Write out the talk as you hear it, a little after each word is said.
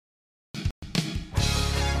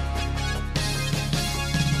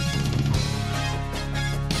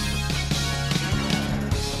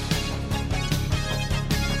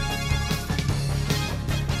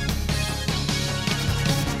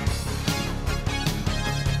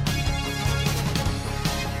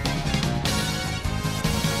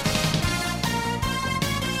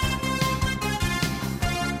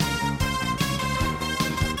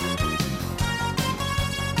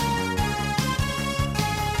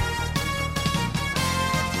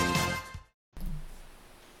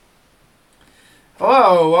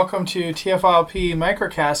Hello, welcome to TFLP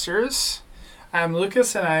Microcasters. I'm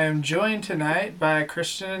Lucas and I am joined tonight by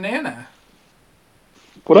Christian and Anna.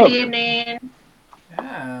 What Good up? evening.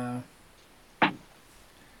 Yeah.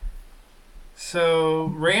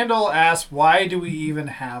 So, Randall asked, why do we even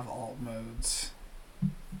have alt modes?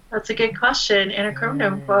 That's a good question and a Chrome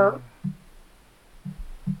Dome quote.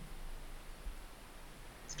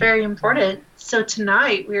 It's very important. So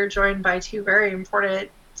tonight we are joined by two very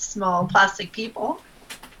important small plastic people.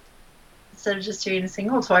 Instead of just doing a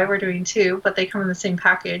single toy, we're doing two, but they come in the same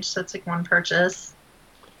package, so it's like one purchase.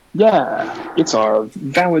 Yeah, it's our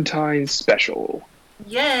Valentine's special.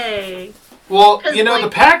 Yay! Well, 'Cause, the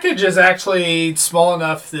package is actually small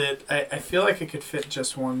enough that I feel like it could fit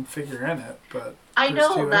just one figure in it, but I there's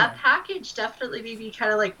two know in that there. package definitely made me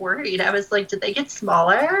kind of like worried. I was like, did they get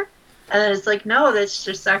smaller? And it's like, no, that's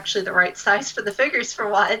just actually the right size for the figures for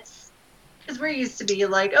once. Because we're used to being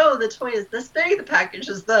like, oh, the toy is this big, the package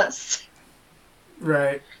is this.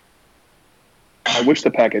 Right. I wish the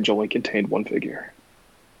package only contained one figure.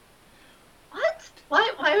 What?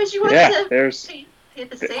 Why would you want Yeah, to there's pay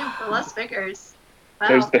the same for less figures?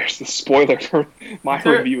 Wow. there's the spoiler for my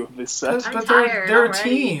They're- review of this set. I'm But tired they're a already.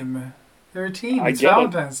 team. They're a team. I It's get it.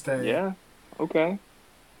 Valentine's Day. Yeah, okay.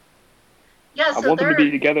 Yeah, I so want them to there be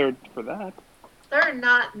together for that. are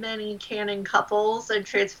not many canon couples and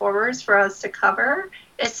Transformers for us to cover,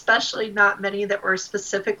 especially not many that were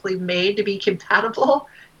specifically made to be compatible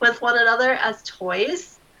with one another as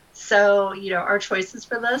toys. So, our choices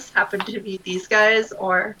for this happened to be these guys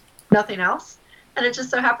or nothing else. And it just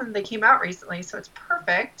so happened they came out recently, so it's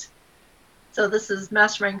perfect. So this is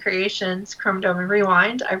Mastermind Creations, Chrome Dome and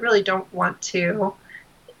Rewind. I really don't want to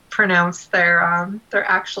pronounce their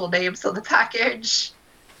actual names of the package.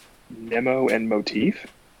 Nemo and Motif.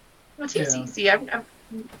 Motif's easy.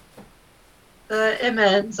 The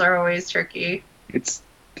MNs are always tricky. It's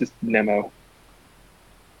just Nemo.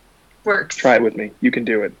 Works. Try it with me. You can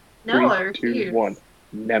do it. No, I 3, 2, refuse. 1.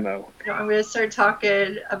 Nemo. No, I'm going to start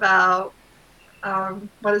talking about,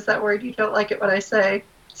 what is that word? You don't like it when I say?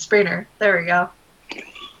 Sprainer. There we go.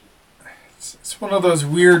 It's one of those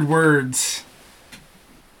weird words.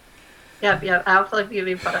 Yep. I'll feel like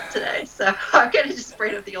being put up today. So I'm going to just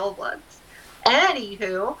brain up the old ones.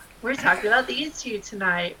 Anywho, we're talking about these two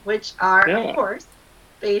tonight, which are, of course,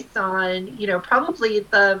 based on, probably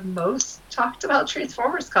the most talked about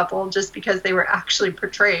Transformers couple just because they were actually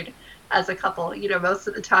portrayed as a couple. Most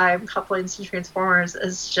of the time, couplings to Transformers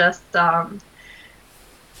is just fanon.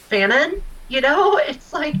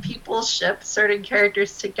 It's like people ship certain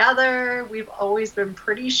characters together. We've always been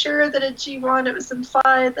pretty sure that in G1 it was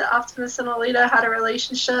implied that Optimus and Alita had a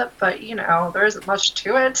relationship, but, there isn't much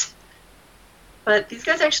to it. But these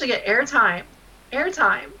guys actually get airtime.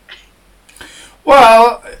 Airtime.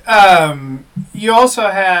 Well, you also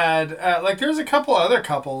had, there's a couple other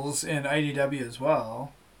couples in IDW as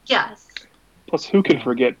well. Yes. Plus, who can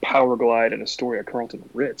forget Power Glide and Astoria Carlton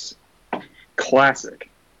Ritz? Classic.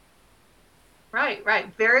 Right.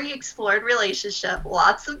 Very explored relationship.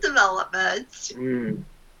 Lots of development.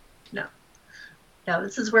 No,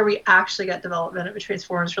 this is where we actually got development of a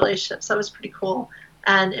Transformers relationship, so that was pretty cool.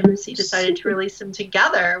 And MMC decided to release them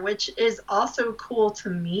together, which is also cool to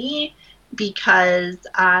me because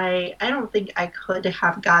I don't think I could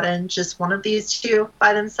have gotten just one of these two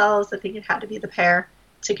by themselves. I think it had to be the pair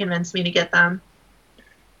to convince me to get them.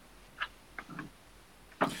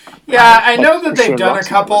 Yeah, I know that they've done a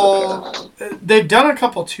couple. They've done a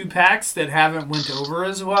couple 2-packs that haven't went over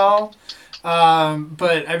as well.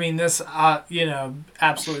 But I mean, this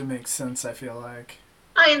absolutely makes sense. I feel like.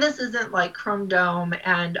 I mean, this isn't like Chrome Dome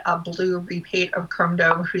and a blue repaint of Chrome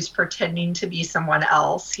Dome who's pretending to be someone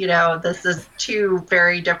else. This is two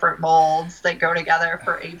very different molds that go together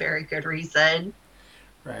for a very good reason.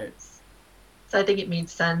 Right. So I think it made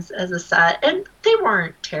sense as a set. And they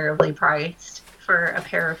weren't terribly priced for a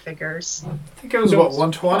pair of figures. I think it was, what,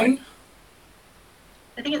 120?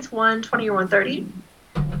 I think it's 120 or 130.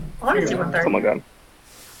 I want to say 130. Something like that.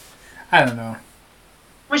 I don't know.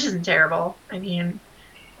 Which isn't terrible. I mean,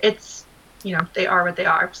 it's, they are what they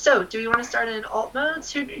are. So, do we want to start in alt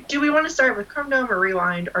modes? Do we want to start with Chrome Dome or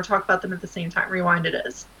Rewind, or talk about them at the same time? Rewind it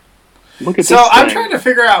is. Look at so this I'm thing. trying to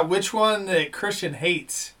figure out which one that Christian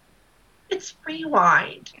hates. It's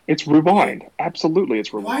Rewind. It's Rewind. Absolutely,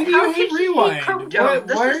 it's Rewind. Why do you hate Rewind? Hate Chrome Dome? Why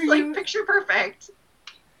this is like picture perfect.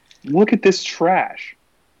 Look at this trash.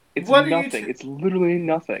 It's What nothing. It's literally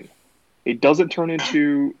nothing. It doesn't turn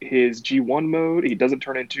into his G1 mode. He doesn't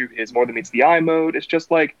turn into his More Than Meets the Eye mode. It's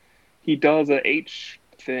just like he does a H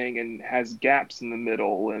thing and has gaps in the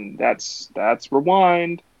middle, and that's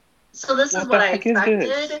Rewind. So this is what I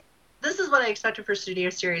expected. this is what I expected for Studio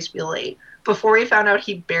Series Wheelie. Before we found out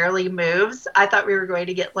he barely moves, I thought we were going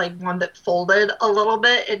to get like one that folded a little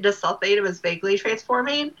bit into sulfate. It was vaguely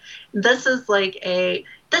transforming. This is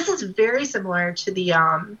very similar to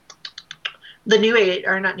the New Age,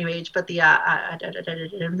 or not New Age, but the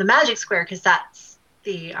Magic Square cassettes,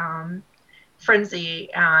 the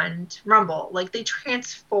Frenzy and Rumble. Like, they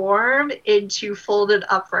transform into folded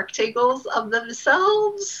up rectangles of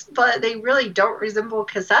themselves, but they really don't resemble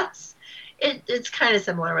cassettes. It's kind of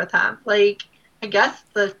similar with them. Like, I guess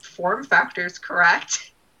the form factor is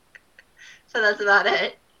correct. So that's about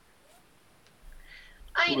it.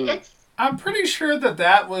 I'm pretty sure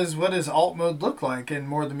that was what his alt mode looked like in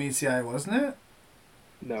More Than Meets the Eye, wasn't it?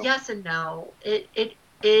 No. Yes and no. It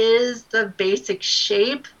is the basic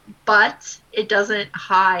shape, but it doesn't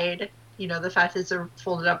hide, the fact that it's a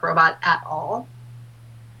folded up robot at all.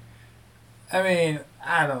 I mean,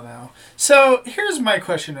 I don't know. So here's my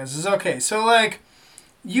question is okay, so like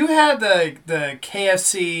you had the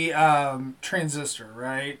KFC transistor,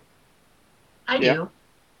 right? I do.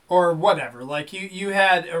 Or whatever. Like you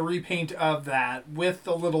had a repaint of that with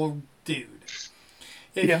the little dude.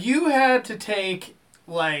 If you had to take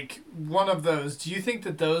like one of those, do you think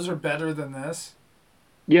that those are better than this?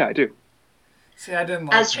 Yeah, I do. See, I didn't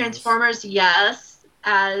like as those. Transformers, yes.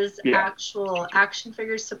 As actual action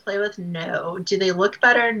figures to play with, no. Do they look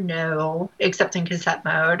better? No. Except in cassette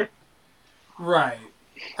mode. Right.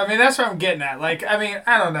 I mean, that's what I'm getting at. Like, I mean,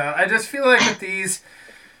 I don't know. I just feel like with these,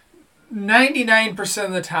 99%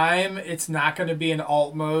 of the time, it's not going to be in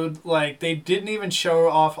alt mode. Like, they didn't even show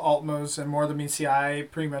off alt modes in More Than Meets the Eye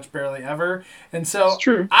pretty much barely ever. And so,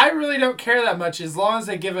 I really don't care that much as long as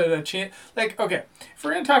they give it a chance. Like, okay, if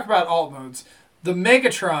we're going to talk about alt modes, the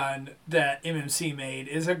Megatron that MMC made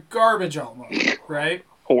is a garbage alt mode, right?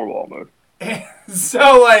 Horrible alt mode. And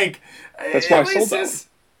so, like, that's why I sold that.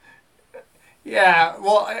 Yeah,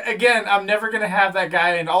 well, again, I'm never gonna have that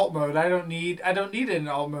guy in alt mode. I don't need it in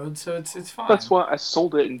alt mode, so it's fine. That's why I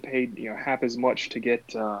sold it and paid half as much to get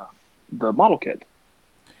the model kit.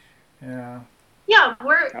 Yeah. Yeah,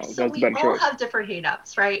 we all have different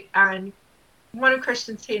hang-ups, right? And one of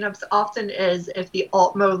Christian's hang-ups often is if the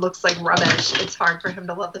alt mode looks like rubbish, it's hard for him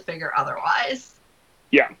to love the figure otherwise.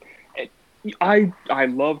 Yeah. I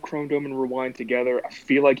love Chrome Dome and Rewind together. I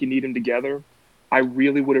feel like you need them together. I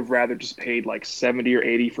really would have rather just paid like 70 or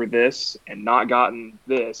 80 for this and not gotten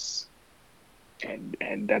this, and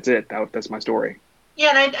that's it. That's my story. Yeah,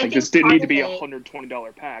 and I think this didn't need to be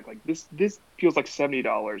 $120 pack. Like this feels like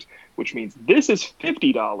 $70, which means this is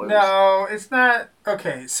 $50. No, it's not.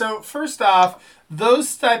 Okay, so first off,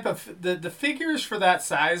 those type of the figures for that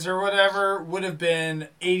size or whatever would have been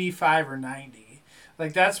 85 or 90.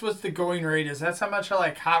 Like, that's what the going rate is. That's how much I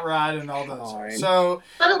like Hot Rod and all those. So,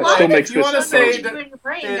 if you want to say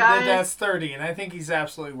that's 30, and I think he's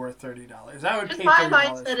absolutely worth $30. I would pay $30. My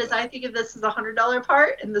mindset is I think if this is the $100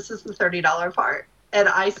 part and this is the $30 part, and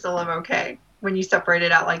I still am okay when you separate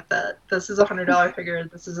it out like that. This is a $100 figure and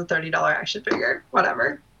this is a $30 action figure.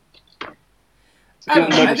 Whatever.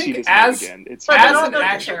 I think as an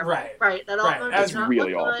action, right. That alt mode is not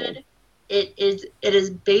really good. It is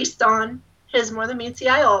based on his More Than Meets the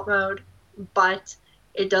Eye alt mode, but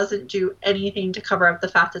it doesn't do anything to cover up the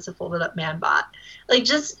fact it's a folded up man bot. Like,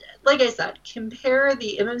 just like I said, compare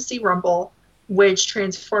the MMC Rumble, which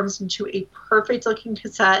transforms into a perfect looking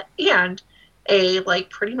cassette and a like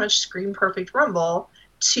pretty much screen perfect Rumble,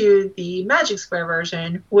 to the Magic Square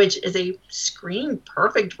version, which is a screen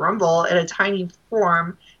perfect Rumble in a tiny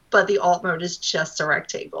form, but the alt mode is just a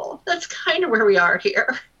rectangle. That's kind of where we are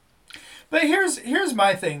here. But here's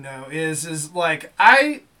my thing though, is like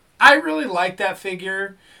I really like that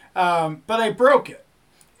figure, but I broke it,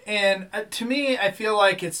 and to me I feel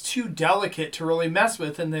like it's too delicate to really mess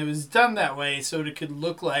with, and it was done that way so it could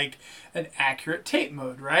look like an accurate tape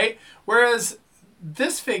mode, right? Whereas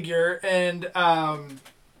this figure and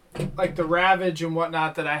like the Ravage and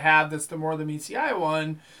whatnot that I have, that's the More Than Meets the Eye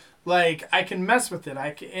one. Like, I can mess with it.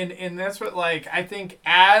 And that's what, like, I think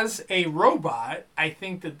as a robot, I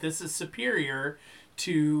think that this is superior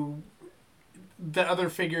to the other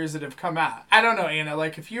figures that have come out. I don't know, Anna.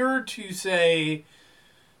 Like, if you were to say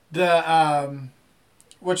the,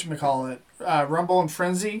 whatchamacallit, Rumble and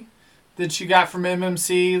Frenzy that you got from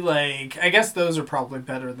MMC, like, I guess those are probably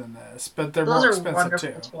better than this, but they're more expensive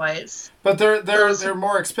too. Toys. But they're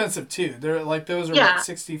more expensive too. They're like those are like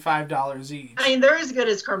 $65 each. I mean, they're as good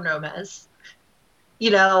as Chrome Dome is.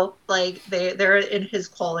 You know, like they're in his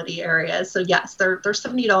quality area. So yes, they're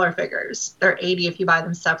 $70 figures. They're $80 if you buy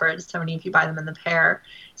them separate, $70 if you buy them in the pair.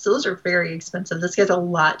 So those are very expensive. This guy's a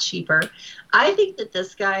lot cheaper. I think that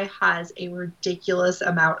this guy has a ridiculous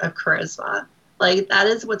amount of charisma. Like, that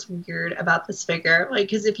is what's weird about this figure. Like,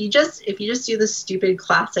 because if you just do the stupid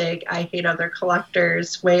classic I hate other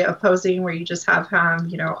collectors way of posing, where you just have him,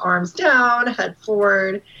 you know, arms down, head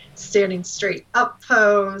forward, standing straight up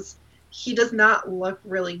pose, he does not look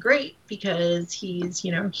really great because he's,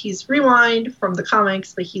 you know, he's Rewind from the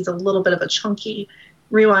comics, but he's a little bit of a chunky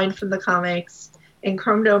Rewind from the comics. And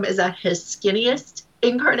Chrome Dome is at his skinniest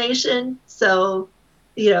incarnation, so,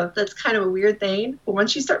 you know, that's kind of a weird thing. But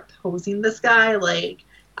once you start posing this guy, like,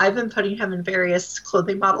 I've been putting him in various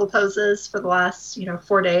clothing model poses for the last, you know,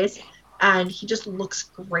 4 days, and he just looks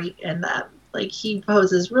great in them. Like, he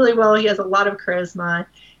poses really well. He has a lot of charisma.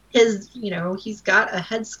 His, you know, he's got a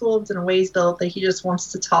head sculpt and a waist built that he just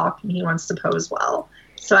wants to talk and he wants to pose well.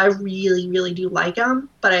 So I really, really do like him.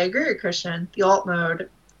 But I agree with Christian. The alt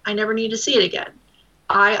mode, I never need to see it again.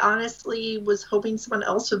 I honestly was hoping someone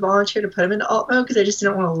else would volunteer to put him into alt mode because I just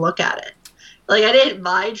didn't want to look at it. Like, I didn't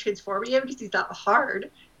mind transforming him because he's not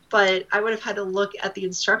hard, but I would have had to look at the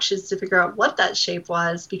instructions to figure out what that shape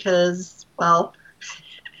was because, well,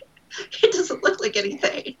 it doesn't look like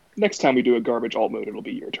anything. Next time we do a garbage alt mode, it'll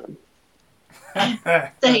be your turn.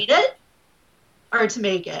 To hate it? Or to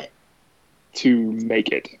make it? To make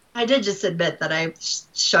it. I did just admit that I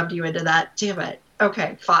shoved you into that. Damn it.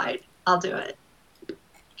 Okay, fine. I'll do it.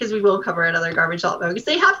 Because we will cover another garbage alt mode because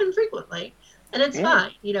they happen frequently. And it's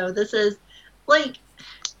fine. You know, this is, like,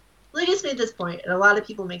 Lucas made this point, and a lot of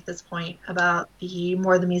people make this point about the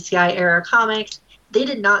More Than Meets the Eye era comics. They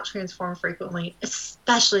did not transform frequently,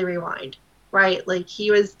 especially Rewind, right? Like, he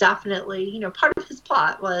was definitely, you know, part of his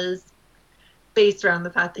plot was based around the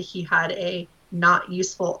fact that he had a not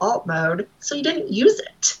useful alt mode, so he didn't use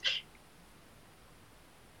it.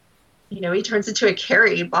 You know, he turns into a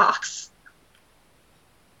carry box.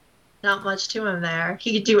 Not much to him there.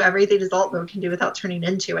 He could do everything his alt mode can do without turning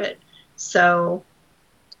into it. So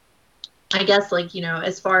I guess, like, you know,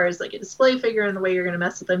 as far as, like, a display figure and the way you're going to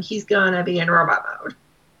mess with him, he's going to be in robot mode.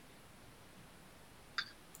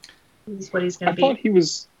 He's what he's going to be. I thought he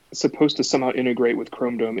was supposed to somehow integrate with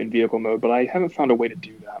Chrome Dome in vehicle mode, but I haven't found a way to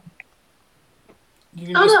do that. You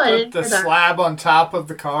can just put the slab on top of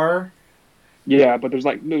the car? Yeah, but there's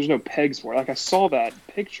no pegs for it. Like, I saw that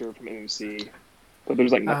picture from MMC, but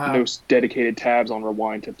there's, like, no dedicated tabs on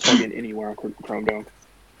Rewind to plug in anywhere on Chrome Dome.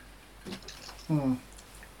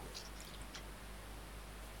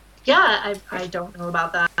 Yeah, I don't know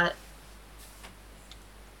about that.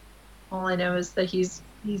 All I know is that he's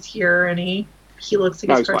here and he looks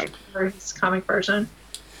like his comic version.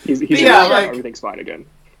 He's like, everything's fine again.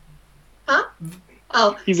 Huh?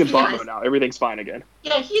 Oh, he's in bot mode now. Everything's fine again.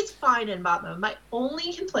 Yeah, he's fine in bot mode. My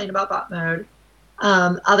only complaint about bot mode,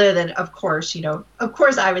 other than, of course, you know,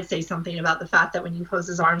 I would say something about the fact that when you pose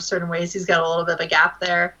his arms certain ways, he's got a little bit of a gap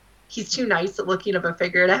there. He's too nice at looking of a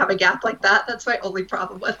figure to have a gap like that. That's my only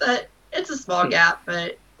problem with it. It's a small gap,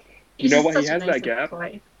 but you know why he has that gap?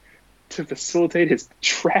 To facilitate his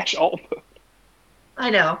trash alt mode. I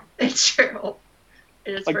know, it's true.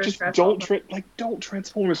 It is like, just don't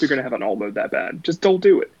transform if you're gonna have an alt mode that bad. Just don't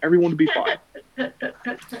do it. Everyone would be fine.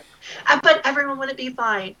 But everyone wouldn't be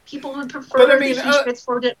fine. People would prefer that he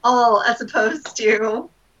transformed it all as opposed to.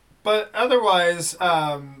 But otherwise,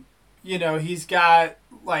 you know, he's got,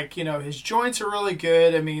 like, you know, his joints are really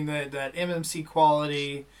good. I mean, that MMC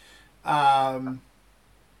quality. You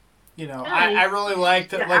know, I really like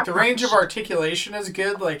that. Like, the range of articulation is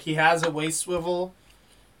good. Like, he has a waist swivel,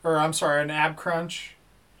 or I'm sorry, an ab crunch.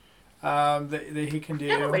 That he can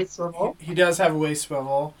do. A waist swivel. He does have a waist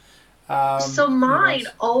swivel. So mine,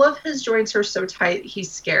 all of his joints are so tight,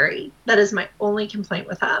 he's scary. That is my only complaint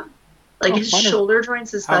with him. Like, his shoulder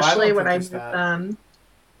joints, especially when I move them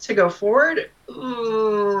to go forward,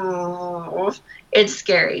 ooh, it's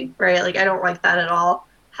scary, right? Like, I don't like that at all.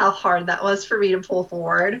 How hard that was for me to pull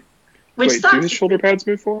forward. Which Wait, do his shoulder pads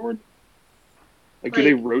move forward? Like, do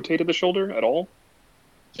they rotate at the shoulder at all?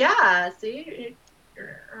 Yeah, see?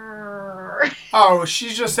 Oh,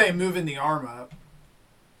 she's just saying moving the arm up.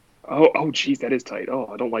 Oh, geez, that is tight. Oh,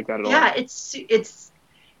 I don't like that at all. Yeah, it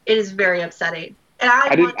is very upsetting. And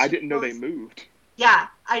I didn't know they moved. Yeah,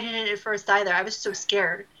 I didn't at first either. I was so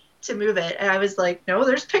scared to move it, and I was like, no,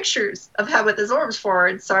 there's pictures of him with his arms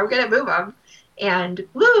forward, so I'm gonna move him. And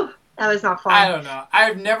woo, that was not fun. I don't know.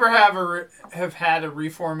 I've never have had a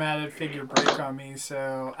reformatted figure break on me,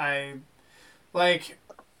 so I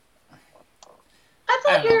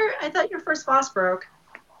thought your first boss broke.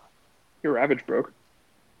 Your Ravage broke.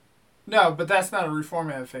 No, but that's not a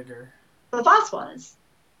reformatted figure. The boss was.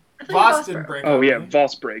 Voss didn't break. Oh, yeah,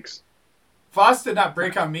 Voss breaks. Voss did not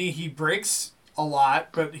break on me. He breaks a lot,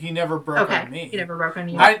 but he never broke on me. He never broke on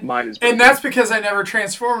you. Mine is broken. And that's because I never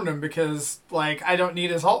transformed him because, like, I don't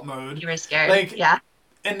need his halt mode. You were scared. Like, yeah.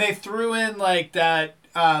 And they threw in, like, that,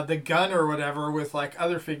 the gun or whatever with, like,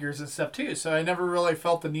 other figures and stuff, too. So I never really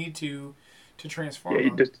felt the need to transform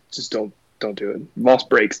him. Yeah, just don't do it. Voss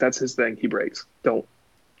breaks. That's his thing. He breaks. Don't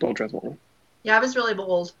transform him. Yeah, I was really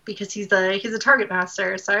bold because he's a target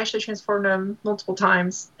master, so I actually transformed him multiple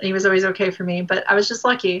times, and he was always okay for me. But I was just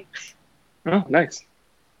lucky. Oh, nice.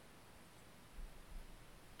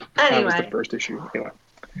 Anyway, that was the first issue. Anyway,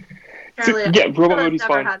 Robot mode is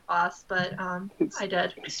fine. Never had Voss, but I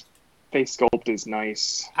did. His face sculpt is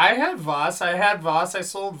nice. I had Voss. I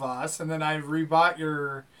sold Voss, and then I bought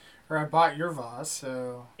your Voss.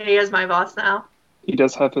 So He is my Voss now. He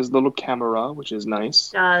does have his little camera, which is nice.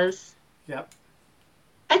 Does. Yep.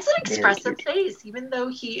 It's an expressive face, even though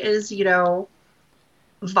he is,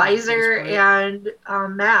 visor and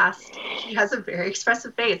masked. He has a very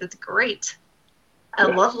expressive face. It's great. I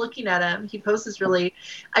love looking at him. He poses really.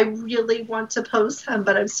 I really want to pose him,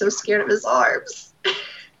 but I'm so scared of his arms.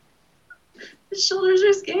 His shoulders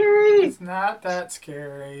are scary. It's not that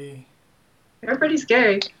scary. They're pretty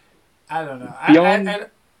scary. I don't know. I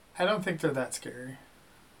don't think they're that scary.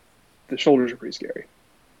 The shoulders are pretty scary.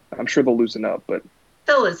 I'm sure they'll loosen up, but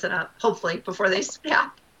They'll loosen up, hopefully, before they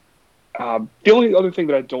snap. the only other thing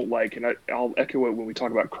that I don't like, and I'll echo it when we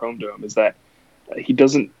talk about Chrome Dome, is that he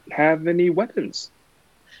doesn't have any weapons.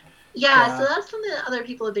 Yeah, so that's something that other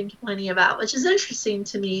people have been complaining about, which is interesting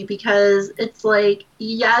to me because it's like,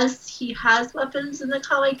 yes, he has weapons in the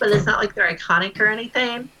comic, but it's not like they're iconic or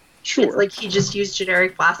anything. Sure. It's like he just used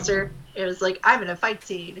generic blaster. It was like, I'm in a fight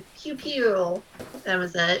scene. Pew pew. That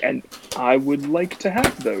was it. And I would like to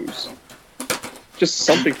have those. Just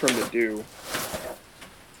something for him to do.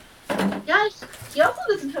 Yeah, he also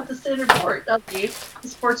doesn't have the standard port, does he?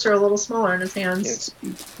 His ports are a little smaller in his hands.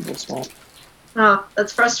 Yeah, it's a little small. Oh,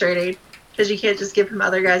 that's frustrating. Because you can't just give him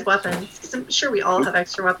other guys' weapons. 'Cause I'm sure we all have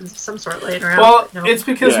extra weapons of some sort laying around. Well, no. it's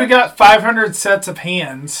because we got 500 sets of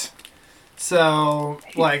hands. So,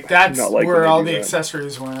 like, that's where all the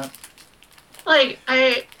accessories went. Like,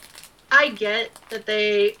 I get that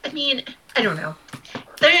they... I mean, I don't know.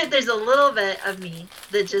 There's a little bit of me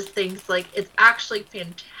that just thinks, like, it's actually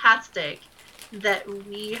fantastic that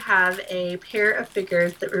we have a pair of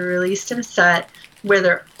figures that were released in a set where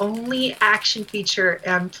their only action feature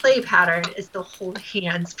and play pattern is to hold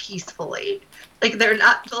hands peacefully. Like, they're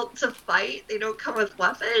not built to fight. They don't come with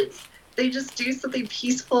weapons. They just do something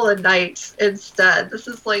peaceful and nice instead. This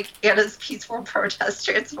is like Anna's peaceful protest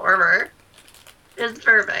transformer. It's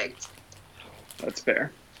perfect. That's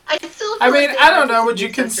fair. I still. I mean, I don't know. Would you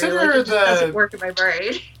consider like, it just doesn't work in my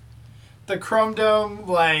brain? The Chrome Dome,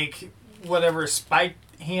 like, whatever spike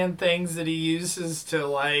hand things that he uses to,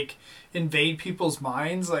 like, invade people's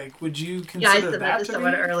minds? Like, would you consider that? Yeah, I said that to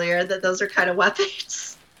someone earlier, that those are kind of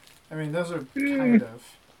weapons. I mean, those are kind of.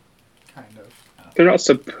 They're not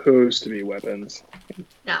supposed to be weapons.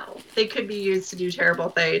 No, they could be used to do terrible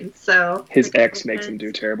things. So his ex makes him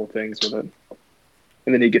do terrible things with it,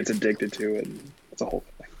 and then he gets addicted to it. And it's a whole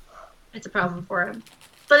thing. It's a problem for him.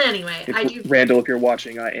 But anyway, I do. Randall, if you're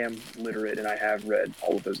watching, I am literate, and I have read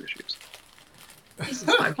all of those issues.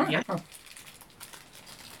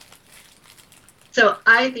 So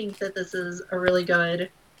I think that this is a really good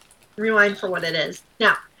Rewind for what it is.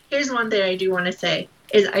 Now, here's one thing I do want to say,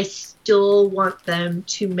 is I still want them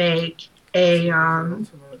to make a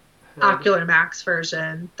Ocular Max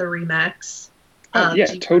version, the remix. Oh, yeah,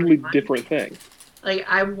 totally different thing. Like,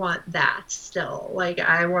 I want that still. Like,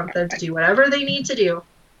 I want them to do whatever they need to do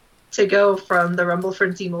to go from the Rumble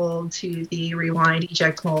Frenzy mold to the Rewind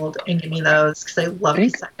Eject mold and give me those, because I love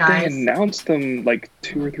these guys. They announced them like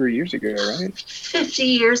 2 or 3 years ago, right? 50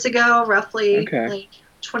 years ago, roughly. Okay. Like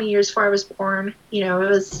 20 years before I was born. You know, it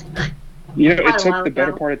was. You know, it took the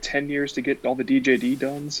better part of 10 years to get all the DJD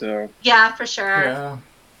done, so. Yeah, for sure. Yeah.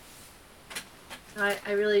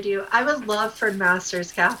 I really do. I would love Fern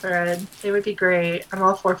Masters, Catherine. They would be great. I'm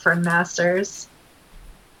all for Fern Masters.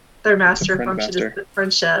 Their master function is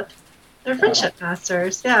friendship. They're friendship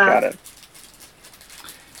masters, yeah. Got it.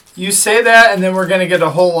 You say that, and then we're going to get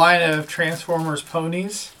a whole line of Transformers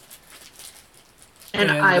ponies.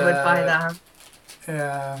 And I would buy them.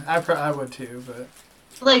 Yeah, I would too, but...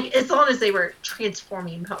 Like, as long as they were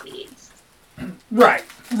transforming ponies. Right,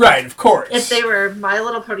 of course. If they were My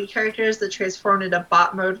Little Pony characters that transformed into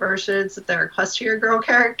bot mode versions of their Equestria Girl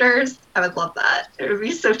characters, I would love that. It would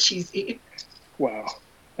be so cheesy. Wow.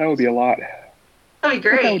 That would be a lot. That'd be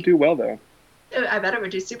great. That would do well, though. I bet it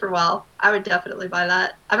would do super well. I would definitely buy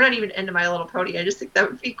that. I'm not even into My Little Pony. I just think that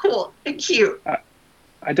would be cool and cute.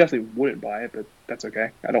 I definitely wouldn't buy it, but that's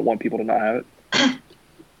okay. I don't want people to not have it.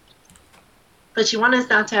 But you want us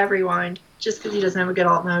not to have Rewind, just because he doesn't have a good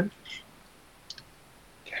alt mode.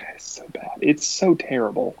 Yeah, it's so bad. It's so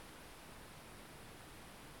terrible.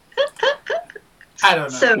 I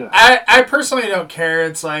don't know. So, I personally don't care.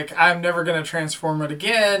 It's like, I'm never going to transform it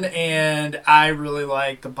again, and I really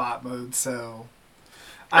like the bot mode, so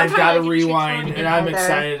I've got to Rewind, and I'm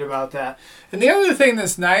excited about that. And the other thing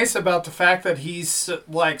that's nice about the fact that he's,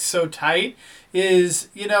 like, so tight is,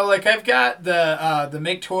 you know, like, I've got the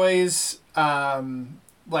Make Toys,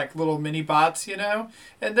 like, little mini bots, you know,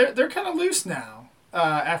 and they're kind of loose now.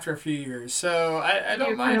 After a few years. So I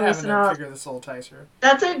don't mind having to figure this a little tighter.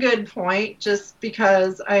 That's a good point, just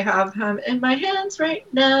because I have him in my hands right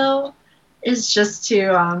now. Is just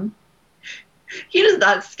to, he does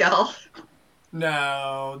not scale.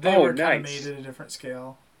 No, they were kind of made at a different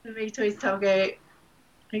scale. The Make Toys Tailgate, I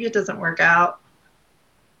think it doesn't work out.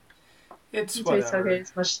 It's Make whatever. Toys Tailgate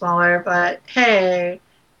is much smaller, but hey,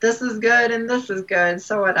 this is good and this is good,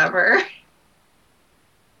 so whatever.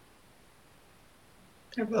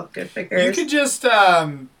 They're both good figures. You could just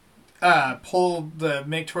pull the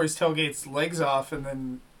Make Toys Tailgate's legs off,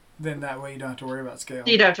 and then that way you don't have to worry about scale.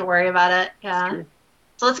 You don't have to worry about it, yeah.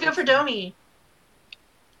 So let's go for Domi.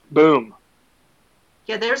 Boom.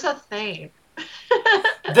 Yeah, there's a thing.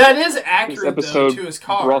 That is accurate, this episode though, to his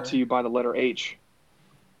car. Brought to you by the letter H.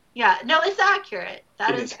 Yeah, no, it's accurate.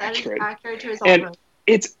 That is accurate to his alt mode.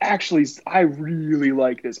 It's actually, I really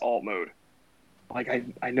like this alt mode. Like,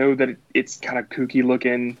 I know that it's kind of kooky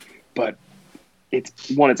looking, but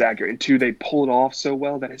it's, one, it's accurate, and two, they pull it off so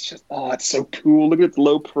well that it's just, it's so cool. Look at its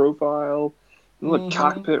low profile. Look,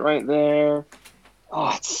 cockpit right there.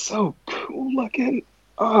 Oh, it's so cool looking.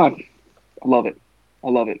 Oh, I love it. I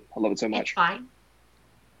love it. I love it so much. It's fine.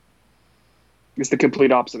 It's the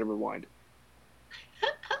complete opposite of Rewind.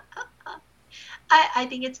 I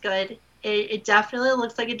think it's good. It definitely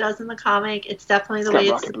looks like it does in the comic. It's definitely the way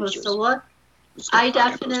it's supposed to look. I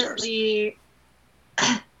definitely,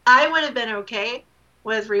 I would have been okay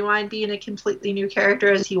with Rewind being a completely new character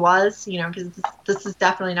as he was, you know, because this is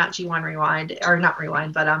definitely not G1 Rewind, or not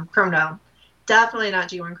Rewind, but Chrome Dome. Definitely not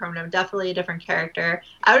G1 Chrome Dome, definitely a different character.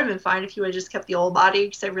 I would have been fine if he would have just kept the old body,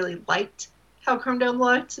 because I really liked how Chrome Dome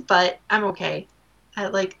looked, but I'm okay. I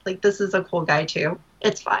like this is a cool guy too.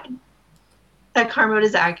 It's fine. That car mode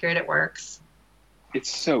is accurate, it works. It's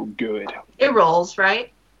so good. It rolls,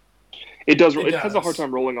 right? It does. It has a hard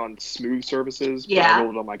time rolling on smooth surfaces, but I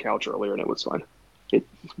rolled it on my couch earlier and it was fine.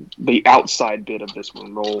 The outside bit of this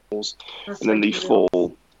one rolls, and then the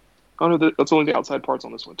full... Oh, no, that's only the outside parts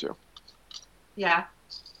on this one, too. Yeah.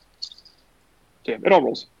 Yeah, it all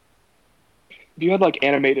rolls. If you had, like,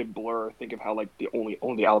 animated blur, think of how, like, the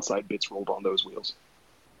only outside bits rolled on those wheels.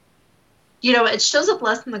 You know, it shows up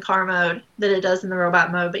less in the car mode than it does in the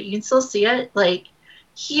robot mode, but you can still see it. Like,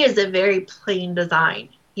 he is a very plain design.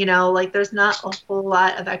 You know, like, there's not a whole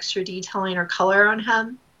lot of extra detailing or color on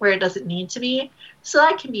him where it doesn't need to be. So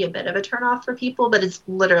that can be a bit of a turnoff for people, but it's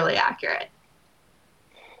literally accurate.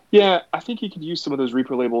 Yeah, I think you could use some of those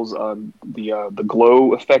repro labels, the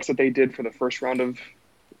glow effects that they did for the first round of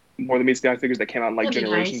More Than Meets the Eye figures that came out in, like,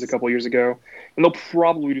 Generations a couple years ago. And they'll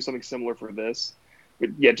probably do something similar for this.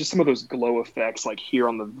 But, yeah, just some of those glow effects, like here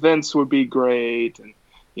on the vents would be great, and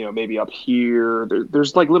you know, maybe up here.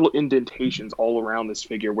 There's like little indentations all around this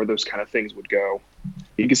figure where those kind of things would go.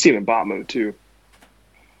 You can see them in bot mode too.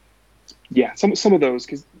 Yeah, some of those,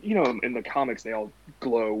 because you know, in the comics they all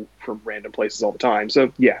glow from random places all the time.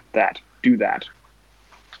 So yeah, do that.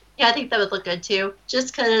 Yeah, I think that would look good too.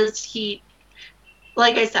 Just because he,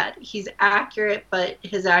 like I said, he's accurate, but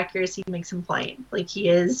his accuracy makes him plain. Like he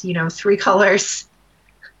is, you know, 3 colors,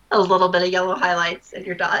 a little bit of yellow highlights, and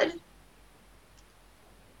you're done.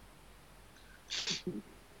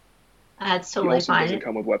 That's totally fine. He doesn't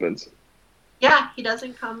come with weapons. Yeah, he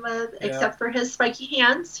doesn't come with, except for his spiky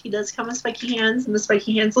hands. He does come with spiky hands, and the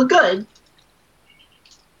spiky hands look good.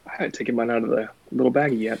 I haven't taken mine out of the little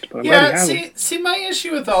baggie yet, but I see, my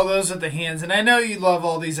issue with all those are the hands, and I know you love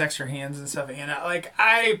all these extra hands and stuff, Anna. Like,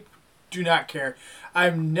 I do not care.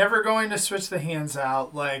 I'm never going to switch the hands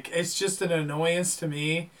out. Like, it's just an annoyance to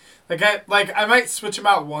me. I might switch them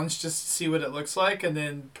out once just to see what it looks like, and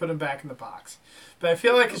then put them back in the box. But I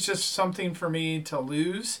feel like it's just something for me to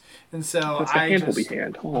lose, and so that's a hand will be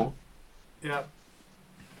hand. Oh. Yeah.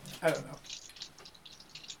 I don't know.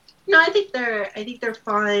 No, I think they're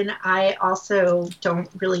fun. I also don't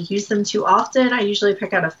really use them too often. I usually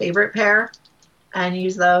pick out a favorite pair and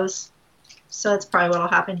use those. So that's probably what'll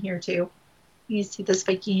happen here too. You see the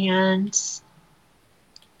spiky hands.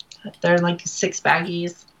 They're like 6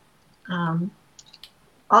 baggies.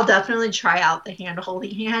 I'll definitely try out the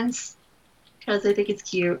hand-holding hands because I think it's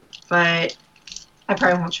cute, but I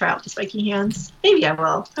probably won't try out the spiky hands. Maybe I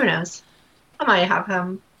will. Who knows? I might have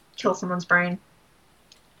him kill someone's brain.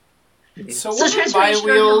 So one of my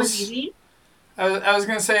wheels, I was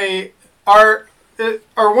going to say, are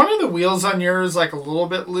one of the wheels on yours like a little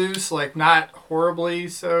bit loose? Like not horribly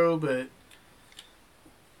so, but...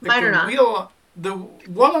 Mine are not. The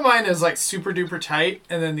one of mine is like super duper tight,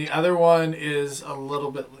 and then the other one is a little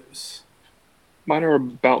bit loose. Mine are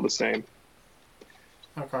about the same.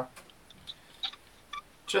 Okay.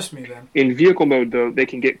 Just me then. In vehicle mode, though, they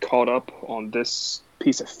can get caught up on this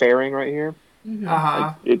piece of fairing right here. Mm-hmm.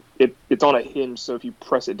 Uh-huh. Like it's on a hinge, so if you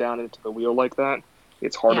press it down into the wheel like that,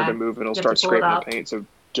 it's harder to move and it'll start scraping the paint. So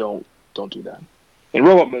don't do that. In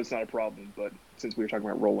robot mode, it's not a problem, but since we were talking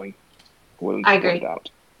about rolling, I agree. Out.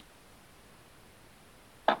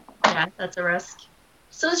 Yeah, that's a risk.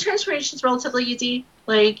 So his transformation is relatively easy.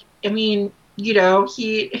 Like, I mean, you know,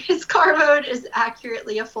 his car mode is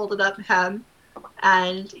accurately a folded up hem,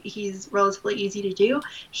 and he's relatively easy to do.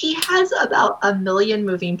 He has about 1 million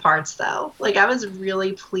moving parts, though. Like, I was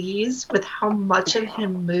really pleased with how much of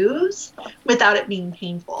him moves without it being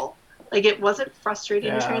painful. Like, it wasn't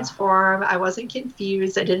frustrating to transform. I wasn't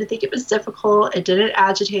confused. I didn't think it was difficult. It didn't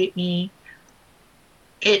agitate me.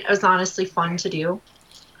 It was honestly fun to do.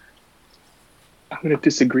 I'm going to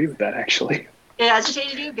disagree with that, actually. It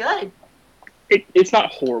agitated you? Good. It's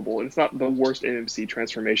not horrible. It's not the worst NMC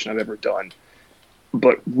transformation I've ever done.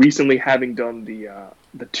 But recently, having done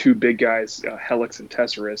the 2 big guys, Helix and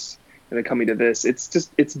Tesserus, and then coming to this, it's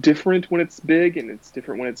different when it's big, and it's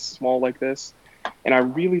different when it's small like this. And I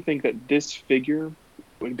really think that this figure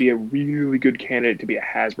would be a really good candidate to be a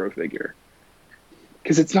Hasbro figure.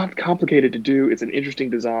 Because it's not complicated to do. It's an interesting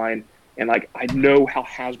design. And like I know how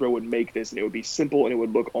Hasbro would make this, and it would be simple, and it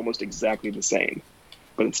would look almost exactly the same.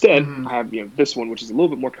 But instead, I have this one, which is a little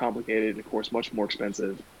bit more complicated, and of course, much more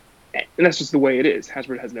expensive. And that's just the way it is.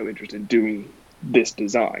 Hasbro has no interest in doing this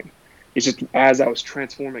design. It's just as I was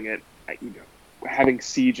transforming it, having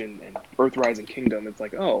Siege and Earthrise Kingdom, it's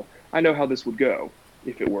like, oh, I know how this would go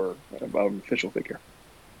if it were an official figure.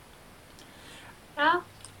 Yeah.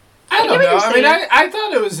 I don't know. I mean, I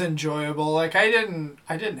thought it was enjoyable. Like, I didn't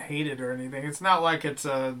hate it or anything. It's not like it's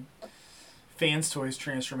a Fans Toys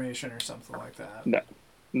transformation or something like that.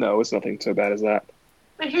 No, it's nothing so bad as that.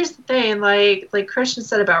 But here's the thing, like Christian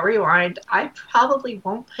said about Rewind, I probably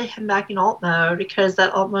won't put him back in alt mode because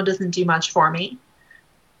that alt mode doesn't do much for me.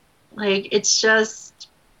 Like, it's just,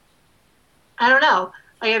 I don't know.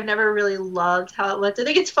 Like, I've never really loved how it looked. I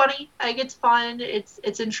think it's funny. I think it's fun.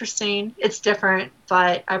 It's interesting. It's different,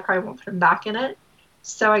 but I probably won't put him back in it.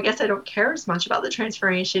 So I guess I don't care as much about the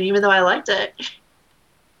transformation, even though I liked it.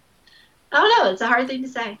 I don't know. It's a hard thing to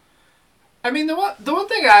say. I mean, the one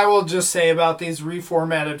thing I will just say about these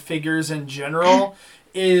reformatted figures in general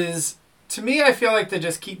is, to me, I feel like they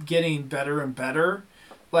just keep getting better and better.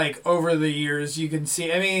 Like, over the years, you can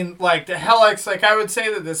see, I mean, like, the Helix, like, I would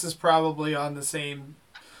say that this is probably on the same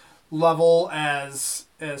level as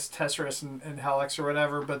Tesserus and Helix or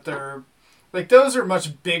whatever, but they're, like, those are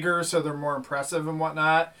much bigger, so they're more impressive and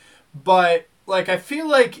whatnot. But, like, I feel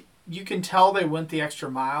like you can tell they went the extra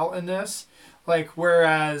mile in this. Like,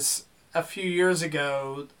 whereas a few years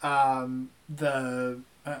ago, I'm trying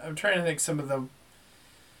to think some of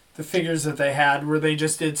the figures that they had where they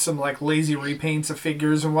just did some like lazy repaints of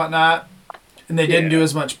figures and whatnot, and they didn't do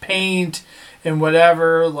as much paint and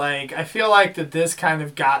whatever. Like, I feel like that this kind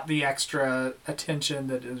of got the extra attention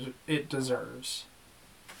that it deserves.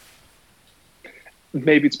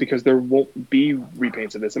 Maybe it's because there won't be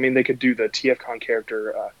repaints of this. I mean, they could do the TFCon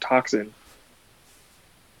character Toxin.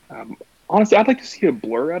 Honestly, I'd like to see a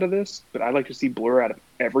Blur out of this, but I'd like to see Blur out of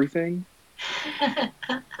everything.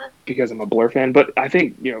 Because I'm a Blur fan, but I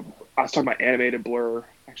think, I was talking about animated Blur.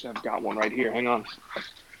 Actually, I've got one right here. Hang on.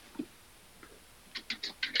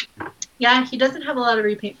 Yeah, he doesn't have a lot of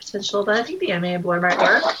repaint potential, but I think the animated Blur might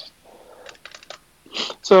work.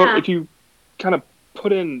 So if you kind of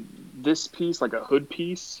put in this piece, like a hood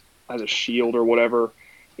piece, as a shield or whatever,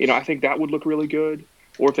 I think that would look really good.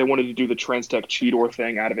 Or if they wanted to do the Transtech Cheetor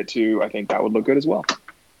thing out of it too, I think that would look good as well.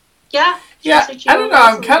 Yeah, I don't know.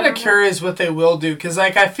 I'm kind of curious what they will do, because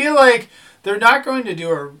like I feel like they're not going to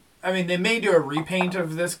do they may do a repaint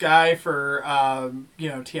of this guy for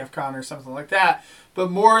TFCon or something like that,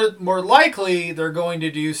 but more likely they're going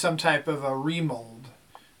to do some type of a remold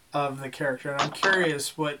of the character. And I'm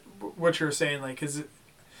curious what you're saying, like, is it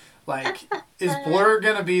Like, is Blur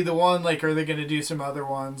gonna be the one? Like, are they gonna do some other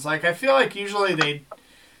ones? Like, I feel like usually they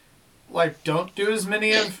like don't do as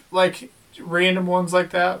many of like random ones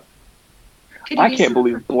like that. I can't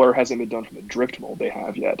believe Blur hasn't been done from the drift mold they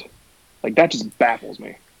have yet. Like, that just baffles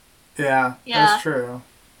me. Yeah, that's true.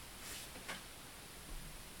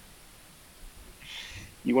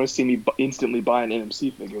 You want to see me instantly buy an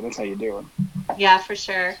NMC figure? That's how you do it. Yeah, for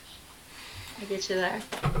sure. I get you there.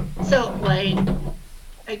 So, like,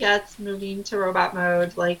 I guess moving to robot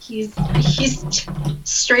mode, like, he's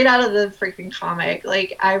straight out of the freaking comic.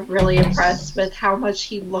 Like, I'm really impressed with how much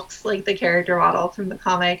he looks like the character model from the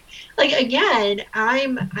comic. Like, again,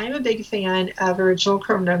 I'm a big fan of original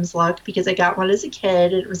Chrome Gnome's look because I got one as a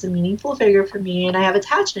kid. It was a meaningful figure for me, and I have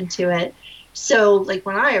attachment to it. So, like,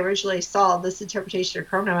 when I originally saw this interpretation of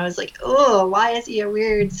Chrome Gnome, I was like, oh, why is he a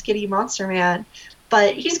weird, skinny monster man?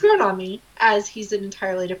 But he's grown on me as he's an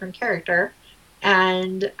entirely different character.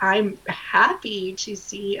 And I'm happy to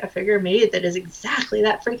see a figure made that is exactly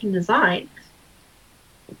that freaking design.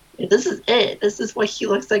 This is it. This is what he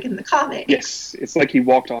looks like in the comic. Yes, it's like he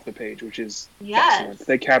walked off the page, which is excellent.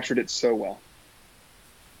 They captured it so well.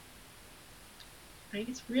 I think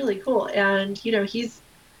it's really cool. And, you know, he's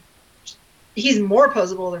more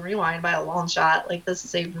posable than Rewind by a long shot. Like, this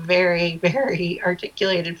is a very, very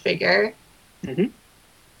articulated figure. Mm-hmm.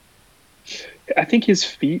 I think his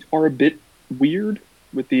feet are a bit weird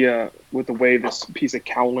with the way this piece of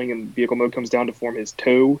cowling and vehicle mode comes down to form his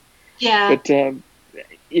toe. Yeah. But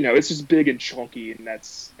you know, it's just big and chunky, and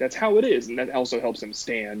that's how it is, and that also helps him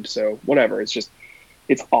stand. So whatever. It's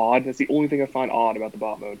odd. That's the only thing I find odd about the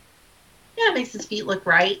bot mode. Yeah, it makes his feet look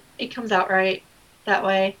right. It comes out right that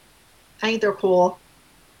way. I think they're cool.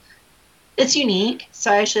 It's unique,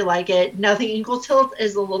 so I actually like it. Now, the ankle tilt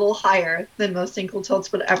is a little higher than most ankle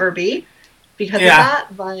tilts would ever be because of that,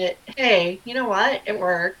 but hey, you know what? It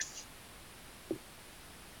works.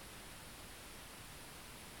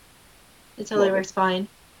 It totally works fine.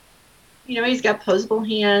 You know, he's got posable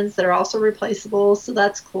hands that are also replaceable, so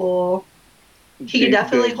that's cool. He can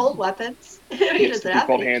definitely hold weapons. He doesn't have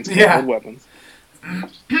default hands can hold weapons.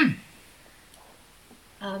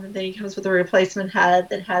 And then he comes with a replacement head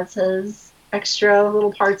that has his extra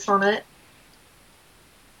little parts on it.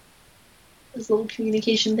 His little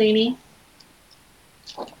communication thingy.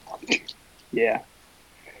 Yeah.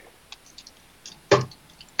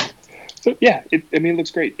 So, yeah, it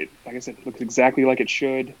looks great. Like I said, it looks exactly like it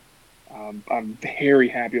should. I'm very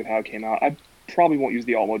happy with how it came out. I probably won't use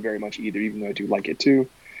the alt mode very much either, even though I do like it too.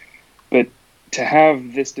 But to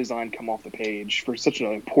have this design come off the page for such an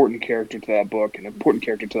important character to that book, an important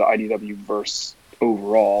character to the IDW verse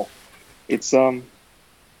overall, it's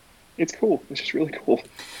cool. It's just really cool.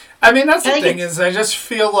 I mean, that's the thing is I just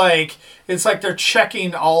feel like it's like they're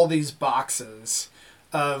checking all these boxes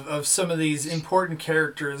of some of these important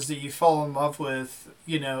characters that you fall in love with,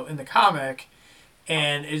 you know, in the comic,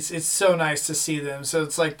 and it's so nice to see them. So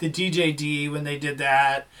it's like the DJD when they did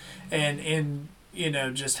that, and you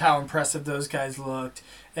know, just how impressive those guys looked.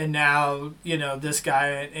 And now, you know, this guy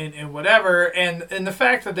and whatever. And the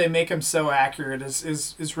fact that they make him so accurate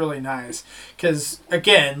is really nice. Because,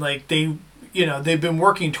 again, like, they've been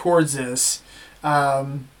working towards this. You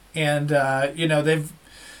know,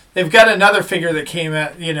 they've got another figure that came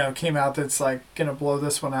out that's, like, going to blow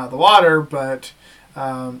this one out of the water. But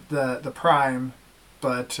the Prime...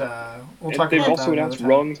 But we'll talk about that. They've also announced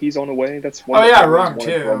Rung. He's on the way. That's one. Oh yeah, Rung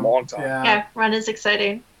too. For a long time. Yeah, Rung is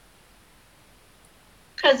exciting.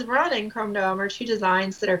 Because Rung and Chrome Gnome are two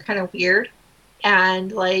designs that are kind of weird,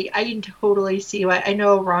 and like I can totally see why. I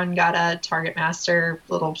know Rung got a Target Master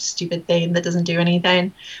little stupid thing that doesn't do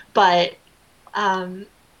anything, but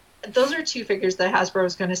those are two figures that Hasbro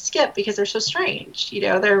is going to skip because they're so strange. You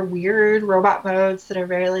know, they're weird robot modes that are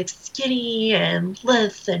very like skinny and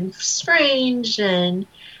lithe and strange, and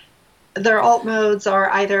their alt modes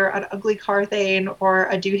are either an ugly Carthane or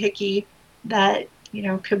a doohickey that, you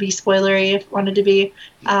know, could be spoilery if wanted to be.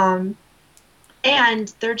 And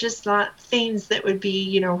they're just not things that would be,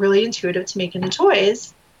 you know, really intuitive to make into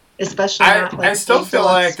toys, especially not like... I still feel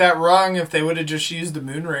like that Rung, if they would have just used the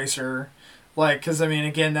Moonracer... Like, because, I mean,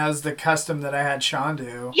 again, that was the custom that I had Sean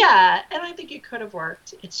do. Yeah, and I think it could have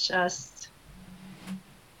worked. It's just...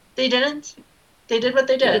 They didn't. They did what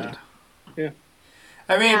they did. Yeah.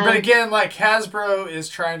 I mean, but again, like, Hasbro is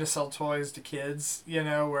trying to sell toys to kids, you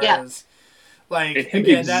know, whereas, like... And him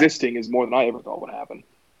existing is more than I ever thought would happen.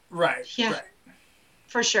 Right. Yeah. Right.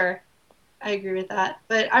 For sure. I agree with that.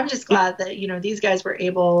 But I'm just glad that, you know, these guys were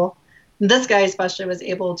able... This guy especially was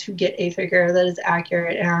able to get a figure that is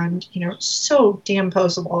accurate and, you know, so damn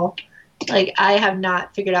posable. Like, I have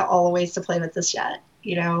not figured out all the ways to play with this yet.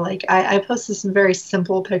 You know, like I posted some very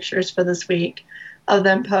simple pictures for this week of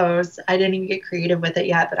them posed. I didn't even get creative with it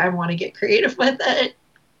yet, but I want to get creative with it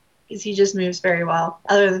because he just moves very well.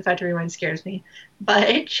 Other than the fact Rewind scares me,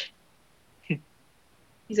 but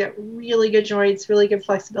he's got really good joints, really good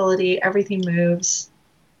flexibility. Everything moves.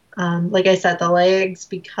 Like I said, the legs,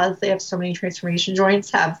 because they have so many transformation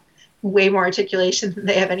joints, have way more articulation than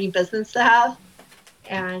they have any business to have.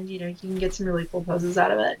 And, you know, you can get some really cool poses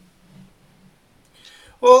out of it.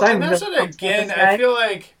 Well, so and that's what, again, I feel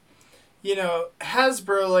like, you know,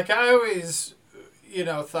 Hasbro, like I always, you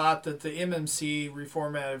know, thought that the MMC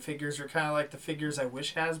reformatted figures were kind of like the figures I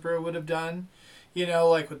wish Hasbro would have done, you know,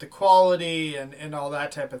 like with the quality and all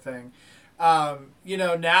that type of thing. You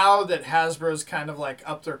know, now that Hasbro's kind of like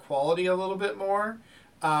upped their quality a little bit more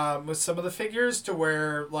with some of the figures to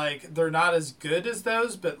where like they're not as good as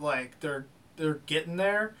those, but like they're getting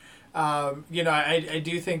there. You know, I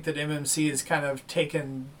do think that MMC has kind of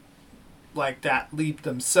taken like that leap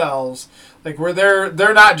themselves, like where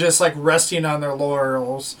they're not just like resting on their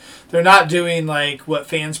laurels. They're not doing like what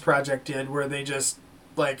Fans Project did, where they just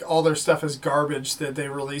like all their stuff is garbage that they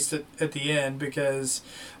released it at the end because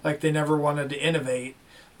like they never wanted to innovate.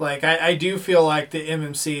 Like I do feel like the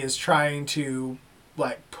MMC is trying to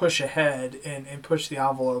like push ahead and push the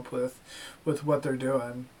envelope with what they're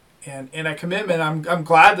doing. And a commitment, I'm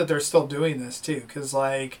glad that they're still doing this too, because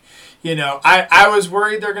like, you know, I was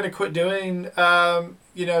worried they're going to quit doing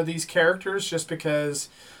you know, these characters just because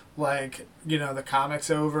like, you know, the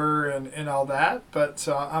comic's over and all that, but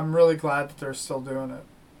so I'm really glad that they're still doing it.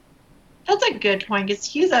 That's a good point, because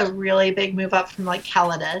he's a really big move up from like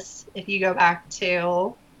Calidus. If you go back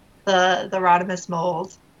to the Rodimus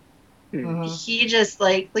mold, he just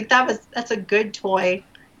like that's a good toy.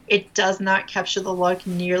 It does not capture the look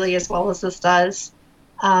nearly as well as this does,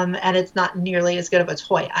 and it's not nearly as good of a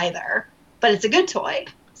toy either. But it's a good toy,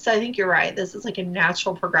 so I think you're right. This is like a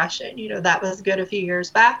natural progression. You know, that was good a few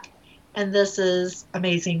years back, and this is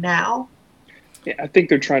amazing now. Yeah, I think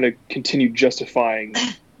they're trying to continue justifying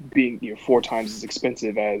being, you know, 4 times as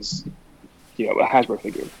expensive as, you know, a Hasbro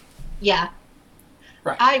figure. Yeah.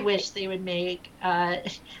 Right. I wish they would make, I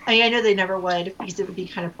mean, I know they never would because it would be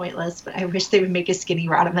kind of pointless, but I wish they would make a skinny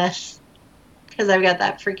Rodimus, because I've got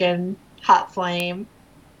that freaking Hot Flame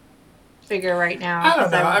figure right now. I don't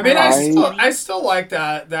know. I mean, I still like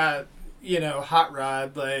that, you know, Hot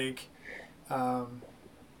Rod, like, I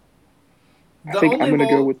think I'm going to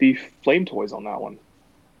go with the Flame Toys on that one.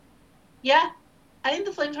 Yeah. I think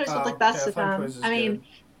the Flame Toys would look best with them. I mean,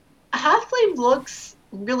 Hot Flame looks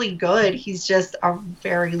really good. He's just a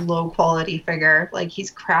very low quality figure. Like,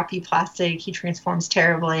 he's crappy plastic. He transforms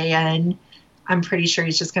terribly, and I'm pretty sure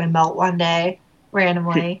he's just going to melt one day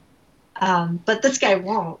randomly. But this guy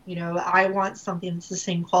won't. You know, I want something that's the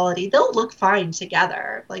same quality. They'll look fine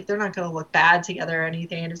together. Like, they're not going to look bad together or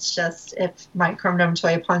anything. It's just if my Chrome Dome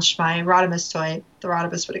toy punched my Rodimus toy, the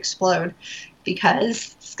Rodimus would explode,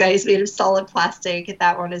 because this guy is made of solid plastic.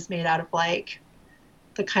 That one is made out of like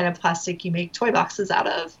the kind of plastic you make toy boxes out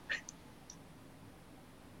of.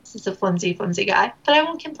 This is a flimsy guy. But I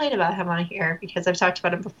won't complain about him on here because I've talked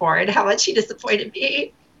about him before and how much he disappointed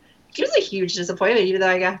me. He was a huge disappointment, even though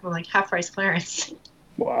I got him on like half price clearance.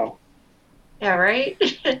 Wow. Yeah, right?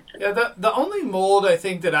 Yeah, the only mold I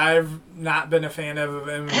think that I've not been a fan of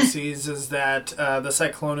MMC's is that the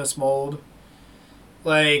Cyclonus mold.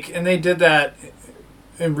 Like, and they did that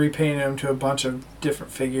and repainted them to a bunch of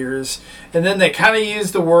different figures. And then they kind of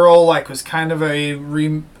used the Whirl, like, was kind of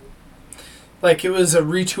like, it was a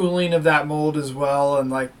retooling of that mold as well. And,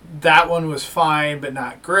 like, that one was fine, but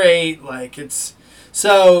not great. Like, it's...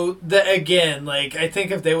 So, again, like, I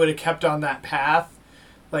think if they would have kept on that path,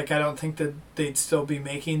 like, I don't think that they'd still be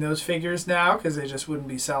making those figures now, because they just wouldn't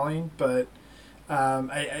be selling. But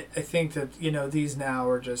I think that, you know, these now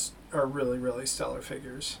are really, really stellar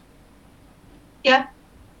figures. Yeah.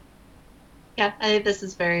 Yeah, I think this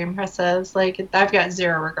is very impressive. Like, I've got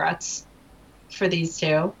zero regrets for these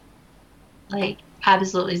two. Like,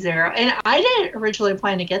 absolutely zero. And I didn't originally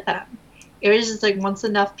plan to get them. It was just like once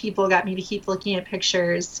enough people got me to keep looking at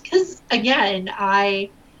pictures. Because, again, I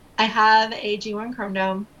have a G1 Chrome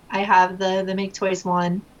Dome. I have the Make Toys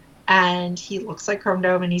one. And he looks like Chrome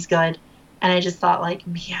Dome and he's good. And I just thought, like,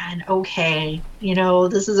 man, okay, you know,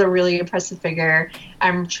 this is a really impressive figure.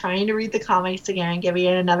 I'm trying to read the comics again, giving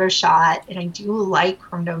it another shot. And I do like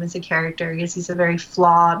Chrome Dome as a character because he's a very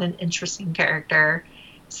flawed and interesting character.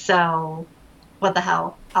 So, what the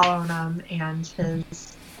hell? I'll own him and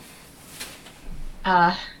his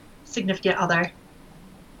significant other,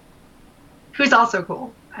 who's also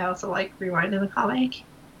cool. I also like Rewind in the comic.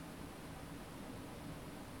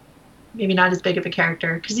 maybe not as big of a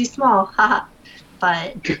character because he's small, haha.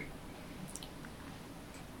 But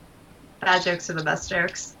bad jokes are the best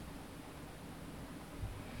jokes.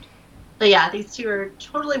 But yeah, these two are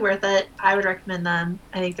totally worth it. I would recommend them.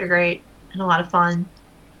 I think they're great and a lot of fun.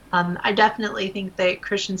 I definitely think that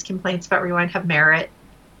Christian's complaints about Rewind have merit,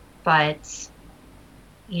 but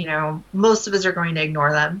most of us are going to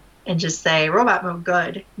ignore them and just say robot mode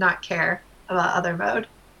good, not care about other mode.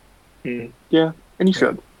 Yeah, and you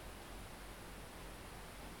should.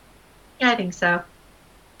 Yeah, I think so.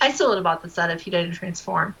 I still would have bought the set if he didn't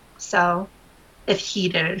transform. So, if he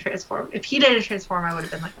didn't transform, I would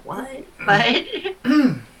have been like, what? But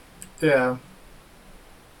yeah.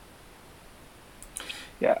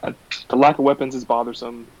 Yeah, the lack of weapons is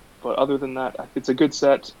bothersome, but other than that, it's a good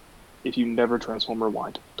set. If you never transform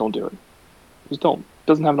Rewind, don't do it. Just don't. It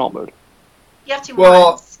doesn't have an alt mode. You have to.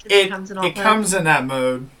 Well, it comes in that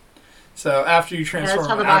mode. So after you transform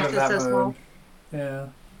out of that mode, small. Yeah.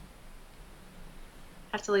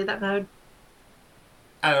 Have to leave that mode.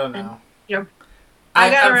 I don't know. And,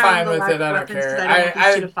 I'm fine with it. I don't care.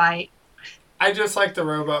 I to fight. I just like the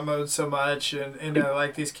robot mode so much, and I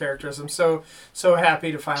like these characters. I'm so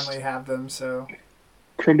happy to finally have them. So,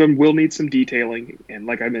 Chrome Dome will need some detailing, and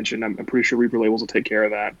like I mentioned, I'm pretty sure Reaper Labels will take care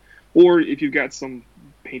of that. Or if you've got some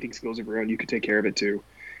painting skills of your own, you could take care of it too.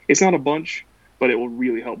 It's not a bunch, but it will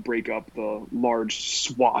really help break up the large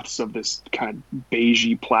swaths of this kind of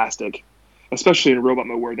beigey plastic, especially in a robot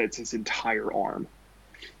mode where that's its entire arm.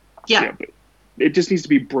 Yeah, but it just needs to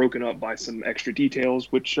be broken up by some extra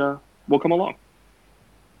details, which will come along.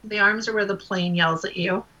 The arms are where the plane yells at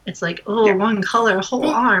you. It's like, one color, whole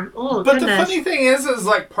arm. Oh, but goodness. The funny thing is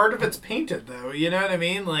like part of it's painted though. You know what I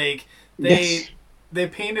mean? Like they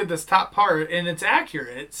painted this top part and it's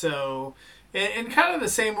accurate. So, and kind of the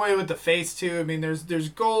same way with the face too. I mean, there's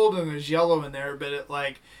gold and there's yellow in there, but it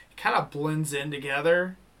kind of blends in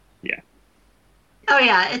together. Yeah. Oh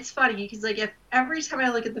yeah, it's funny because if every time I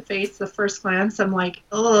look at the face, the first glance, I'm like,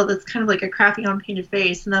 oh, that's kind of like a crappy unpainted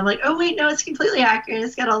face, and then I'm like, oh wait, no, it's completely accurate.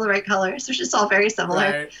 It's got all the right colors. They're just all very similar.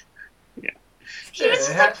 Right. Yeah. He was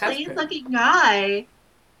just a plain looking guy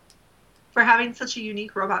for having such a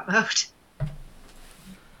unique robot mode.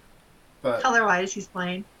 But color wise, he's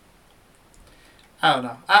plain. I don't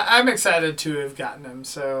know. I'm excited to have gotten him,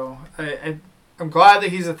 so I'm glad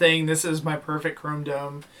that he's a thing. This is my perfect Chrome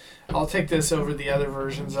Dome. I'll take this over the other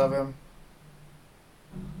versions of him.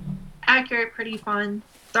 Accurate, pretty fun.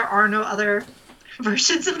 There are no other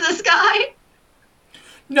versions of this guy.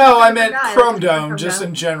 No, I meant Chrome Dome, just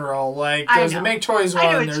in general. There's the Make Toys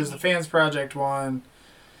one, there's the Fans Project one.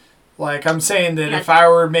 I'm saying that if I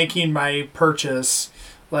were making my purchase,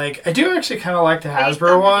 I do actually kind of like the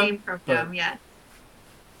Hasbro one. Chrome Dome, yeah.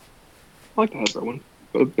 I like the Hasbro one.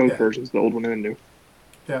 Both versions, the old one and the new.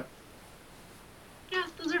 Yeah. Yeah,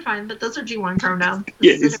 those are fine, but those are G1 Chrome Dome.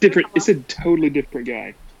 Yeah, it's different. It's a totally different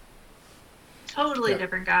guy. Totally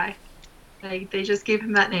different guy. They just gave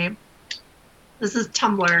him that name. This is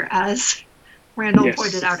Tumblr, as Randall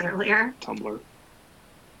pointed out earlier. Tumblr.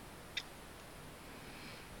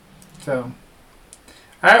 So,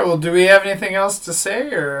 all right. Well, do we have anything else to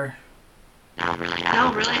say, or?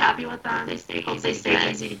 No, really happy with them. They stay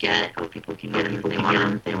easy to get. Hope people can get them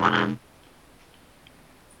if they want them.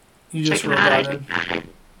 You just roboted.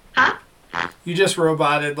 Huh? You just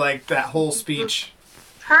roboted that whole speech.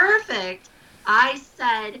 Perfect. I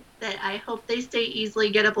said that I hope they stay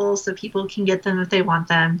easily gettable so people can get them if they want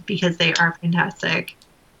them because they are fantastic.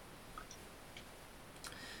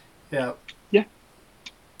 Yeah. Yeah.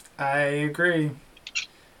 I agree.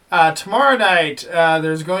 Tomorrow night,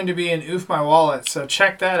 there's going to be an Oof My Wallet, so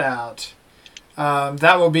check that out.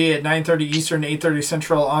 That will be at 9:30 Eastern, 8:30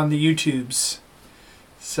 Central on the YouTubes.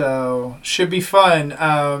 So, should be fun.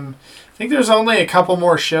 I think there's only a couple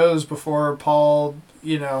more shows before Paul,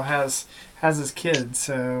 has his kids.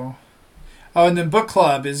 So, and then Book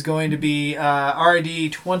Club is going to be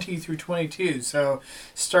RID 20 through 22. So,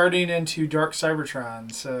 starting into Dark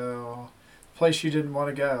Cybertron. So, place you didn't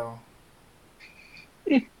want to go.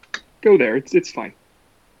 Go there. It's fine.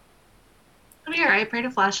 I'll be alright. Bring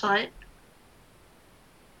a flashlight.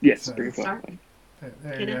 Yes, bring a flashlight.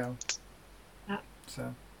 There you go.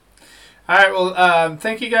 So, all right. Well,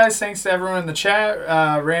 thank you guys. Thanks to everyone in the chat.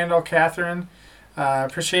 Randall, Catherine,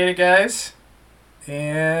 appreciate it, guys.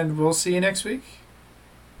 And we'll see you next week.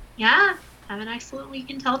 Yeah. Have an excellent week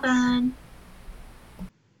until then.